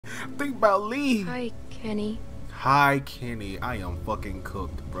Think about Lee. Hi, Kenny. Hi, Kenny. I am fucking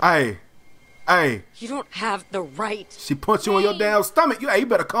cooked, bro. Hey. Hey. You don't have the right. She punched you on your damn stomach. You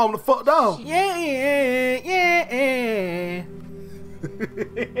better calm the fuck down. Yeah.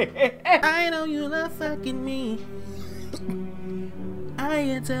 I know you love fucking me. I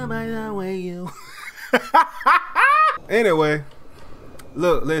can tell by the way you. Anyway,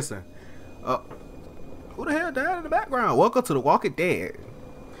 look, listen. Who the hell died in the background? Welcome to The Walking Dead.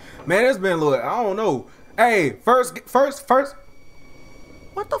 Man, it's been a little, I don't know. Hey, first.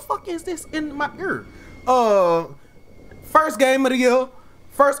 What the fuck is this in my ear? First game of the year.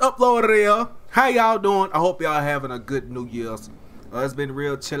 First upload of the year. How y'all doing? I hope y'all having a good New Year's. It's been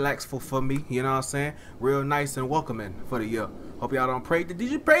real chillaxful for me, you know what I'm saying? Real nice and welcoming for the year. Hope y'all don't pray. Did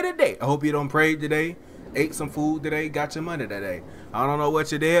you pray today? I hope you don't pray today. Ate some food today. Got your money today. I don't know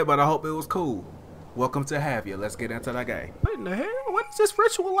what you did, but I hope it was cool. Welcome to Have You. Let's get into that game. What in the hell? What is this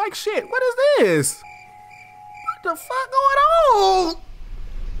ritual like shit? What is this? What the fuck going on?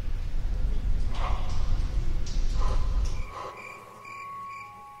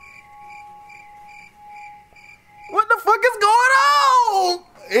 What the fuck is going on?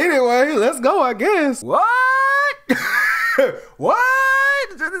 Anyway, let's go, I guess. What?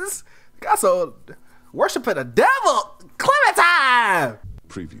 What? This guy's a worshiping the devil. Clementine.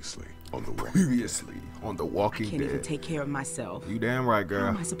 Previously on The Walking I can't Dead. even take care of myself. You damn right, girl. How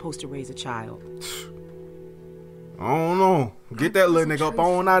am I supposed to raise a child? I don't know. Get that little nigga up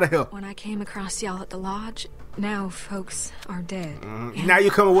on out of here. When I came across y'all at the lodge, now folks are dead. Now you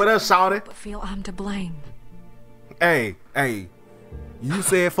coming with us, shawty. But feel I'm to blame. Hey. You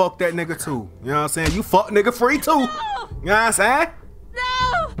said fuck that nigga too. You know what I'm saying? You fuck nigga free too. No! You know what I'm saying?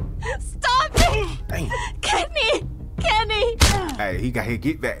 No! Stop me! Damn. Kenny! Hey, he got his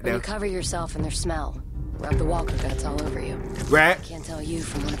get back When there. you cover yourself in their smell, rub the walker guts all over you. Rat. Can't tell you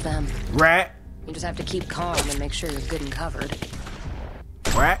from one of them. Rat. You just have to keep calm and make sure you're good and covered.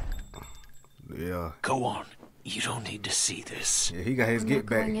 Rat. Yeah. Go on. You don't need to see this. Yeah, he got his I'm get not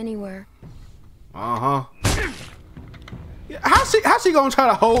back. going anywhere. Uh-huh. Yeah, how she gonna try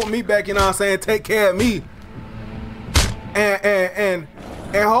to hold me back, you know what I'm saying? Take care of me. And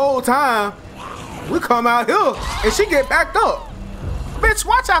whole time we come out here and she get backed up. Bitch,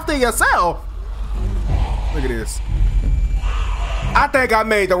 watch after yourself. Look at this. I think I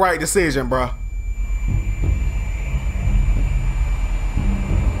made the right decision, bro.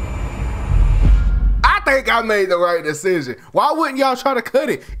 I think I made the right decision. Why wouldn't y'all try to cut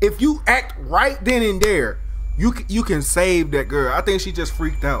it? If you act right then and there, you can save that girl. I think she just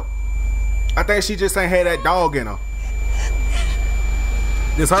freaked out. I think she just ain't had that dog in her.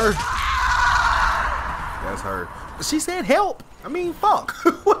 This her? That's her. She said help. I mean, fuck.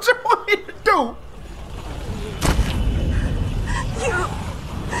 What you want me to do?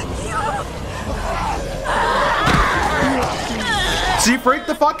 She freaked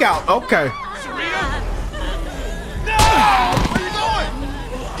the fuck out. Okay. Serena! No! Where you going?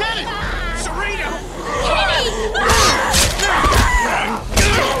 Kenny! Serena!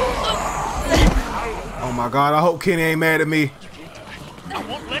 Oh my God, I hope Kenny ain't mad at me. I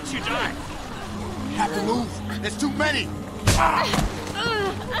won't let you die. You have to move. There's too many.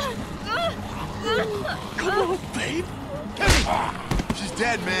 Come on, babe. Kenny! She's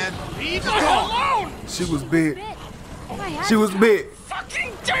dead, man. Leave her alone! She was big. She was big.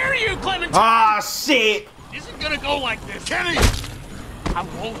 Fucking dare you, Clementine! Ah, shit. Isn't gonna go like this. Kenny! I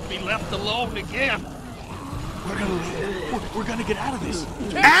won't be left alone again. We're gonna get out of this.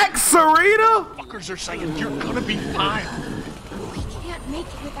 Axe Serena? Fuckers are saying you're gonna be fine. We can't make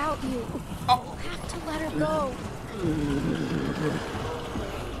it without you. We'll have to let her go.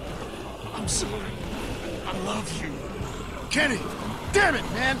 I'm sorry. I love you. Kenny! Damn it,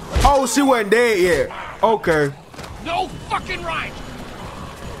 man! Oh, she wasn't dead yet. Okay. No fucking right!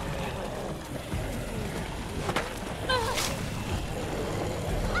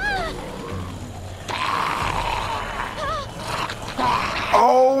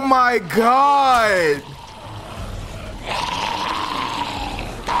 Oh my God.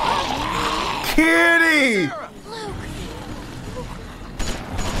 Kitty.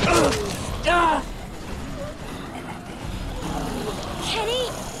 Kenny!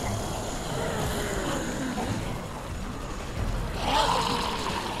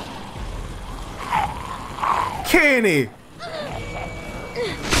 Kenny.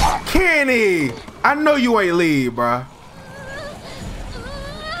 Kenny. I know you ain't leave, bruh.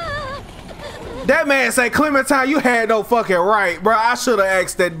 That man say, Clementine, you had no fucking right, bro. I should have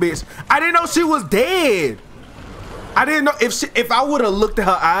asked that bitch. I didn't know she was dead. I didn't know if I would have looked at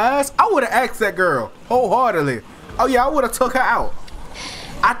her eyes, I would have asked that girl wholeheartedly. Oh yeah, I would have took her out.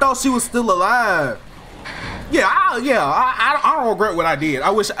 I thought she was still alive. Yeah, I don't regret what I did. I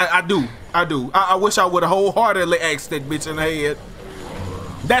wish I do. I wish I would have wholeheartedly axed that bitch in the head.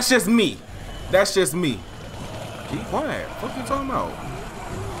 That's just me. That's just me. Keep quiet. What you talking about?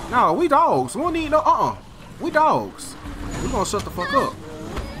 No, we dogs. We don't need no We dogs. We gonna shut the fuck up.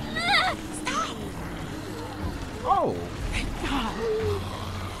 Stop! Oh.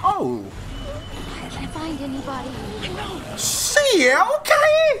 Oh. I can't find anybody. I know. Shit,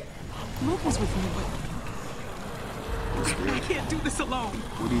 okay. Luke was with me, but I can't do this alone.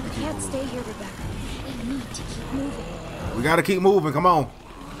 We need to keep Can't moving. stay here, Rebecca. We need to keep moving. We gotta keep moving. Come on.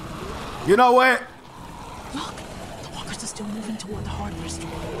 You know what? Look, the walkers are still moving toward the hardware store.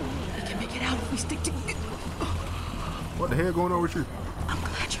 We can make it out if we stick together. What the hell going on with you? I'm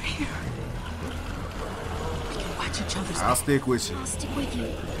glad you're here. We can watch each other's I'll stick with you. I'll stick with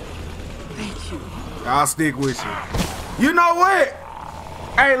you. Thank you. I'll stick with you. You know what?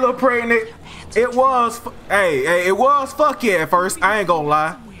 Hey, little pregnant. It was, it was fuck yeah at first. I ain't gonna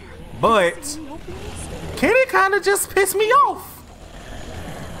lie. But Kenny kind of just pissed me off.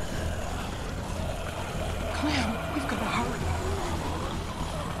 Clem, we've got to hurry.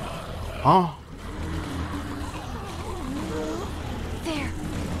 Huh? There.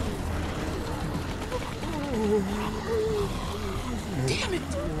 Damn it!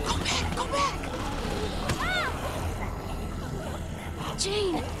 Go back! Go back!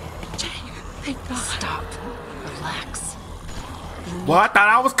 Jane. Thank God. Stop. Relax. Well, I thought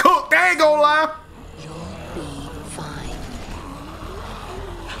I was cooked. I ain't gonna lie. You'll be fine.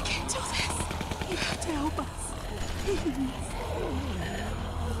 I can't do this. You have to help us.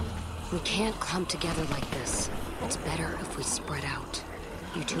 We can't clump together like this. It's better if we spread out.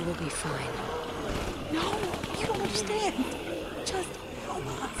 You two will be fine. No, you don't understand. Just help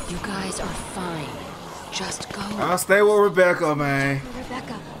us. You guys are fine. Just go. I'll stay with Rebecca, man.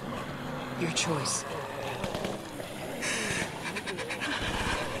 Rebecca. Your choice.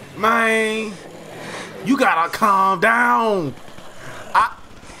 Man, you gotta calm down.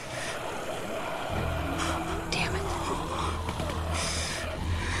 Damn it.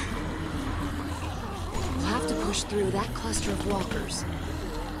 We'll have to push through that cluster of walkers.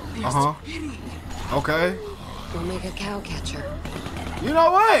 Okay. We'll make a cow catcher. You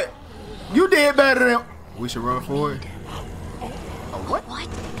know what? You did better than. We should run for it. What? What?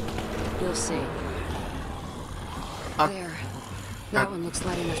 You'll see. There. That one looks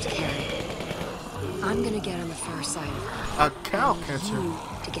light enough to carry. I'm gonna get on the far side of her. A cow catcher. You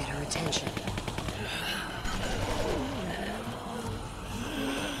to get her attention.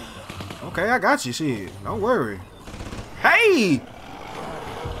 Okay, I got you. Shit, don't worry. Hey!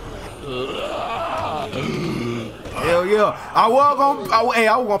 Hell yeah! I was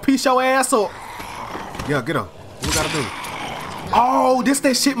gonna piece your ass up. Yeah, get up. What we gotta do? Oh, this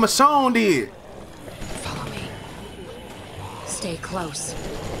that shit Michonne did. Follow me. Stay close.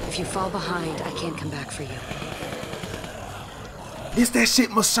 If you fall behind, I can't come back for you. This that shit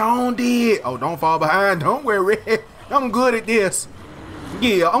Michonne did. Oh, don't fall behind. Don't worry. I'm good at this.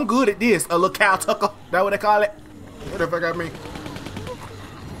 Yeah, I'm good at this. A little cow tucker. That what they call it? What the fuck I mean?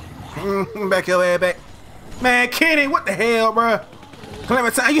 Back your ass back. Man, Kenny, what the hell, bro?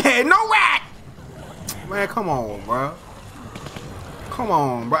 Clementine, you had no right. Man, come on, bro. Come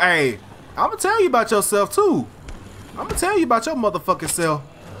on, bro. Hey, I'm gonna tell you about yourself too. I'm gonna tell you about your motherfucking self.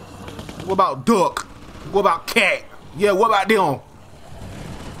 What about Duck? What about Cat? Yeah, what about them?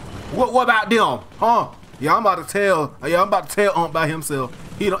 What about them? Huh? Yeah, I'm about to tell. Yeah, I'm about to tell Ump about himself.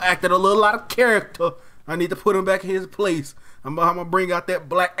 He done acted a little out of character. I need to put him back in his place. I'm gonna bring out that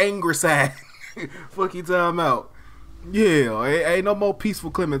black angry side. Fuck you talking about? Yeah, ain't no more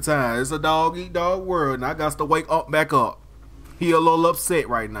peaceful Clementine. It's a dog eat dog world, and I got to wake up back up. He a little upset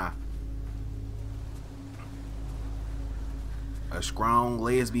right now. A strong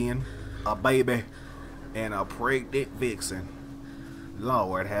lesbian, a baby, and a pregnant vixen.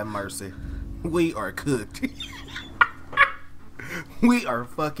 Lord have mercy. We are cooked. We are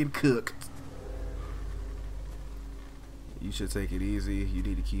fucking cooked. You should take it easy. You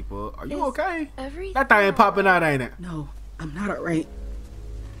need to keep up. Are you okay? That thing popping out, ain't it? No, I'm not alright.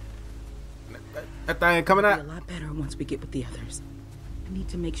 That thing coming It'll out? be a lot better once we get with the others. I need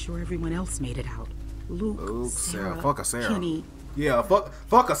to make sure everyone else made it out. Luke, Sarah, fuck a Sarah. Kenny. Yeah,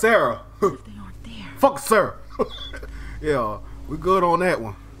 fuck a Sarah. If they aren't there. Fuck Sarah. Yeah, we good on that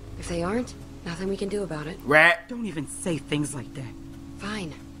one. If they aren't, nothing we can do about it. Rat. Don't even say things like that.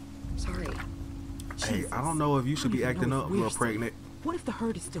 Fine. Sorry. Hey, Jesus. I don't know if you should be I don't acting know up, if little we're safe. pregnant. What if the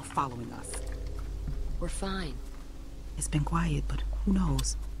herd is still following us? We're fine. It's been quiet, but who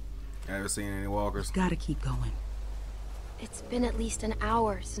knows? I haven't seen any walkers. Gotta keep going. It's been at least an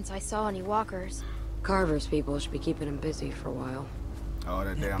hour since I saw any walkers. Carver's people should be keeping him busy for a while. All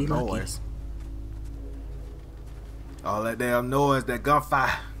that They'd damn be lucky. noise. All that damn noise, that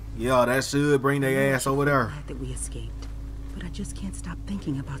gunfire. Yeah, that should bring their ass over there. Glad that we escaped, but I just can't stop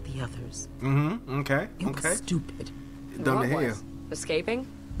thinking about the others. Okay, It okay. was stupid. Dumb What to hell. was? Escaping?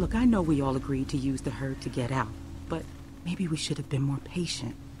 Look, I know we all agreed to use the herd to get out, but maybe we should have been more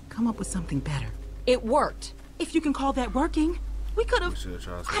patient. Come up with something better. It worked. If you can call that working, we could have. Should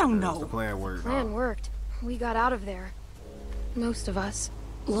try I don't something else. know. The plan worked. Plan worked. We got out of there. Most of us.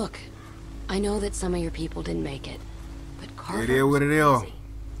 Look, I know that some of your people didn't make it, but Carver It is what it is. crazy.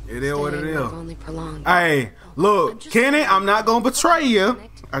 It is what it Staying is. would've only prolonged. Hey, look, just Kenny, saying. I'm not gonna betray you.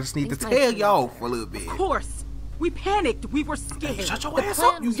 I just need to Things might tell be y'all better. for a little bit. Of course. We panicked. We were scared. Hey, shut your The ass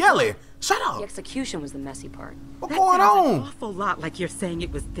plan up. You was yelling. good. Shut The up. execution was the messy part. What's That going sounds an on? awful lot like you're saying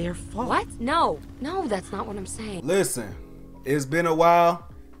it was their fault. What? No, that's not what I'm saying. Listen, it's been a while.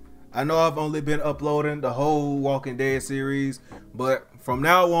 I know I've only been uploading the whole Walking Dead series, but from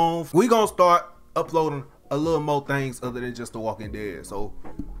now on, we gonna start uploading a little more things other than just the Walking Dead. So,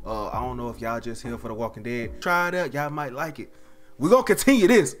 I don't know if y'all just here for the Walking Dead. Try it out. Y'all might like it. We gonna continue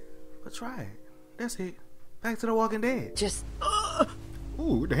this, but try it. That's it. Back to the Walking Dead. Just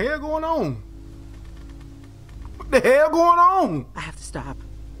Ooh, what the hell going on? What the hell going on? I have to stop.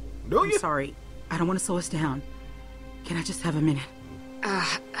 Do I'm you? sorry. I don't want to slow us down. Can I just have a minute?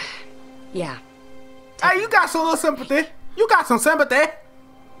 yeah. Hey, you got some little sympathy. You got some sympathy.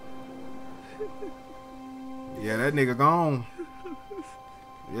 Yeah, that nigga gone.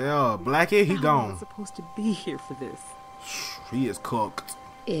 Yeah, Blackie, he I gone. was supposed to be here for this. He is cooked.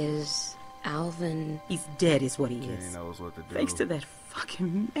 Is Alvin? He's dead, is what he He is. knows what to do. Thanks to that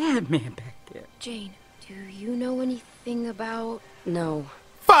fucking madman back there. Jane, do you know anything about... No,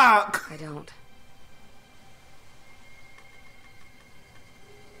 Fuck! I don't.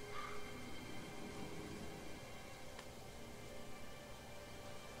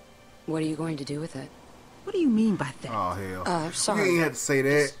 What are you going to do with it? What do you mean by that? Oh, hell. You Sorry. ain't had to say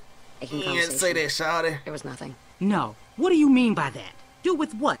that. Making You ain't had to say that, conversation. shawty. It was nothing. No. What do you mean by that? Do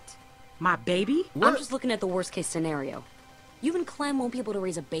with what? My baby? What? I'm just looking at the worst case scenario. You and Clem won't be able to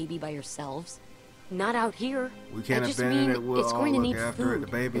raise a baby by yourselves. Not out here. We can't I just abandon mean it. We'll it's all going to look need after food. it.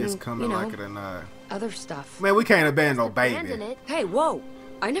 The baby and, is coming you know, like it or not. other stuff. Man, we can't abandon no Abandon baby. it? Hey, whoa!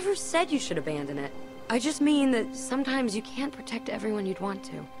 I never said you should abandon it. I just mean that sometimes you can't protect everyone you'd want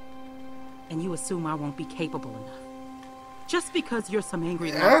to. And you assume I won't be capable enough. Just because you're some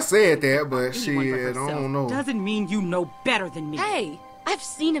angry I woman said that, but anyone but shit, I herself don't know. doesn't mean you know better than me. Hey, I've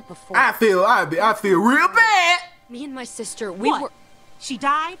seen it before. I feel real bad. Me and my sister, we What? were. She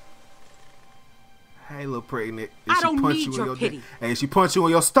died? Hey, little pregnant. I If don't she punch need you in your your pity. Hey, if she punch you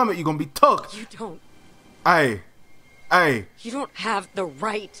in your stomach, you gonna be tucked. You don't. Hey, You don't have the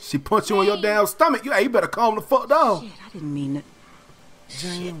right. she punch you in your damn stomach. You better calm the fuck down. Shit, I didn't mean it.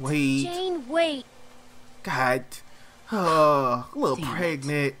 Jane, wait. Jane, wait. God. Little Damn it.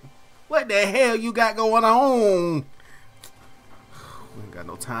 pregnant. What the hell you got going on? We ain't got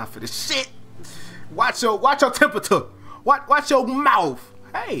no time for this shit. Watch your temperature. Watch your mouth.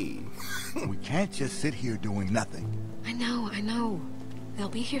 Hey. We can't just sit here doing nothing. I know. They'll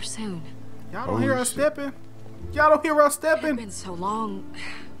be here soon. Y'all don't hear us stepping? Y'all don't hear us It's stepping? been so long.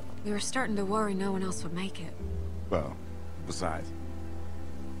 We were starting to worry no one else would make it. Well, besides,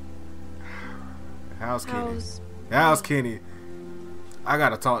 How's Kenny? I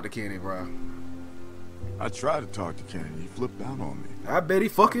gotta talk to Kenny, bro. I tried to talk to Kenny. He flipped out on me. I bet he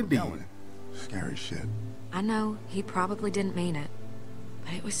fucking did. Yelling. Scary shit. I know, he probably didn't mean it.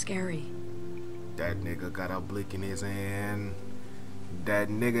 But it was scary. That nigga got a blick in his hand. That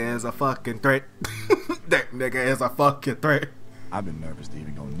nigga is a fucking threat. That nigga is a fucking threat. I've been nervous to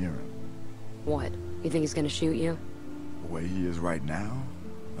even go near him. What? You think he's gonna shoot you? The way he is right now,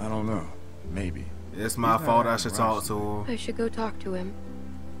 I don't know. Maybe. It's my He's fault not I should talk to him. I should go talk to him.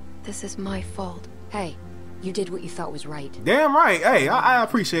 This is my fault. Hey, you did what you thought was right. Damn right. Hey, I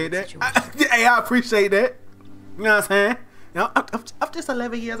appreciate that. Hey, I appreciate that. You know what I'm saying? You know, I'm just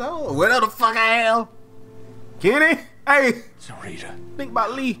 11 years old. Whatever the fuck I am. Kenny, hey, Sarita, think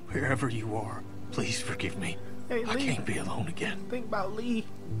about Lee. wherever you are, please forgive me. Hey, I Lee. can't be alone again. Think about Lee.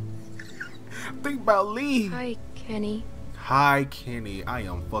 Think about Lee. Hi, Kenny. Hi, Kenny. I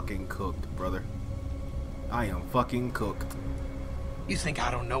am fucking cooked, brother. I am fucking cooked. You think I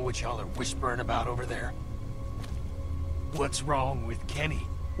don't know what y'all are whispering about over there? What's wrong with Kenny?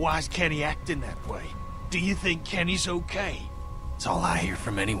 Why's Kenny acting that way? Do you think Kenny's okay? It's all I hear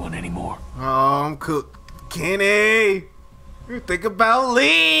from anyone anymore. Oh, I'm cooked. Kenny, you think about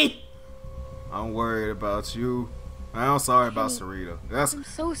Lee. I'm worried about you. I'm sorry about Kenny, Sarita. That's I'm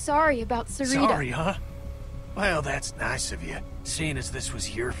so sorry about Sarita. Sorry, huh? Well, that's nice of you, seeing as this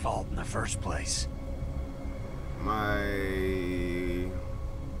was your fault in the first place. my...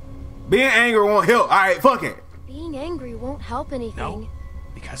 Being angry won't help. Alright, fuck it. Being angry won't help anything. No,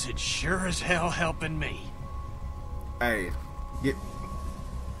 because it's sure as hell helping me. Hey, get...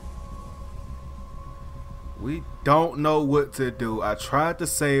 We don't know what to do. I tried to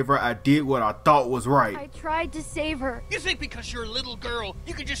save her. I did what I thought was right. I tried to save her. You think because you're a little girl,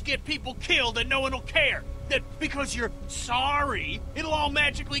 you can just get people killed and no one will care? That because you're sorry, it'll all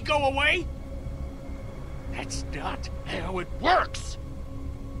magically go away? That's not how it works!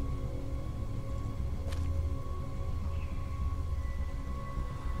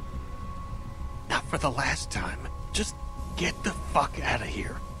 Not for the last time. Just get the fuck out of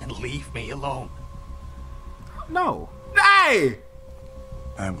here and leave me alone. No. Hey!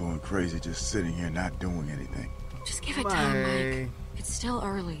 I'm going crazy just sitting here not doing anything. Just give it time, Man. Mike. It's still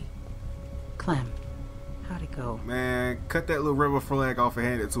early. Clem, how'd it go? Man, cut that little rebel flag off and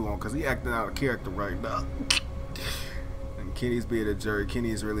hand it to him, because he acting out of character right now. And Kenny's being a jerk.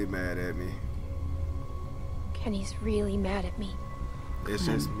 Kenny's really mad at me. Kenny's really mad at me. It's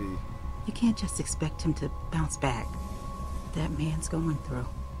just me. You can't just expect him to bounce back. That man's going through.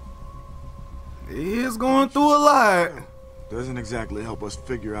 He is going through a lot. Doesn't exactly help us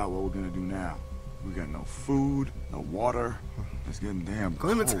figure out what we're gonna do now. We got no food, no water. It's getting damn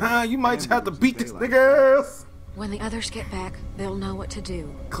cold. Clementine, you might just have to And beat this daylight. nigga ass. When the others get back, they'll know what to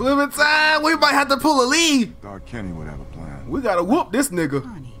do. Clementine, we might have to pull a lead. Thought Kenny would have a plan. We gotta whoop this nigga.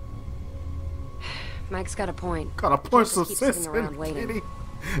 Honey, Mike's got a point. Gotta punch some Keep sense sitting in around waiting. Kenny.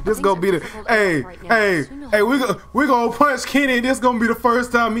 This things gonna are be the difficult hey enough right now, hey so you know hey how we gonna punch Kenny. This gonna be the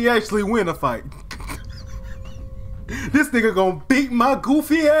first time he actually win a fight. This nigga gonna beat my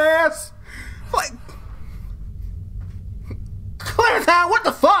goofy ass. Like Clementine, what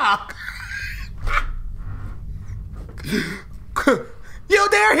the fuck? You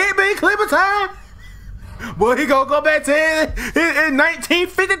dare hit me, Clementine? Boy, he gonna go back to in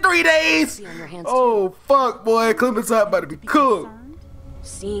 1953 days. Be on your hands, Oh fuck, boy, Clementine about to be cooked.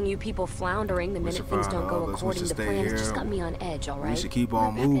 Seeing you people floundering the minute should things find don't go all this. We according should to stay plan has here. just got me on edge, all We right? should keep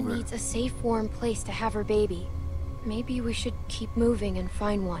on Rebecca moving. needs a safe, warm place to have her baby. Maybe we should keep moving and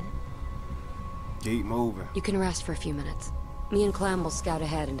find one. Keep moving. You can rest for a few minutes. Me and Clem will scout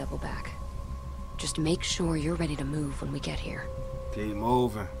ahead and double back. Just make sure you're ready to move when we get here. Keep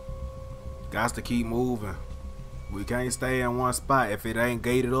moving. Got to keep moving. We can't stay in one spot if it ain't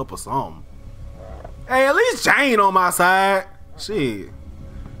gated up or something. Hey, at least Jane on my side. Shit.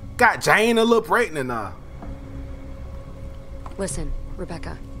 Got Jane a little pregnant now. Listen,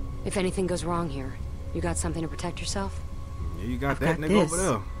 Rebecca, if anything goes wrong here, you got something to protect yourself? Yeah, you got I've that got nigga this. over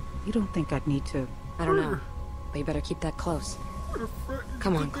there. You don't think I'd need to... I don't know, but you better keep that close.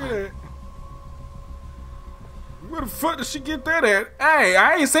 Come on, Clem. Where the fuck did she get that at? Hey,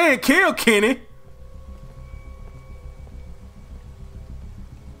 I ain't saying kill Kenny.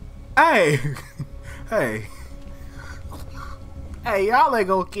 Hey. Hey. Hey, y'all ain't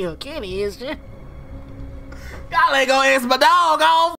gonna kill Kenny, is you? Y'all ain't gonna answer my dog off.